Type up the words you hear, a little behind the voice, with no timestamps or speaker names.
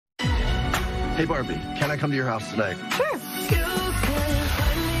Hey, Barbie, can I come to your house tonight? Sure.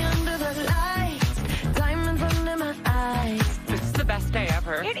 This is the best day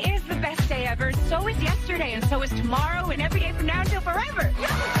ever. It is the best day ever. So is yesterday, and so is tomorrow, and every day from now until forever.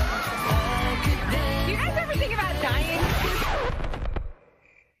 Do you guys ever think about dying?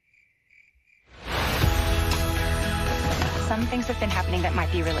 Some things have been happening that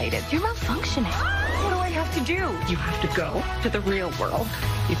might be related. You're malfunctioning. What do I have to do? You have to go to the real world.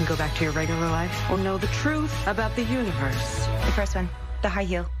 You can go back to your regular life or know the truth about the universe. The first one, the high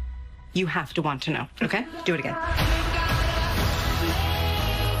heel. You have to want to know, okay? Do it again.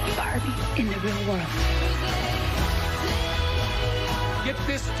 Barbie in the real world. Get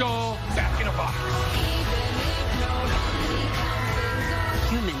this doll back in a box.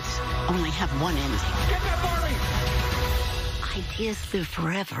 Humans only have one ending. Get that Barbie! Ideas live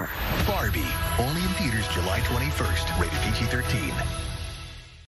forever. Barbie, only in theaters July 21st, rated PG-13.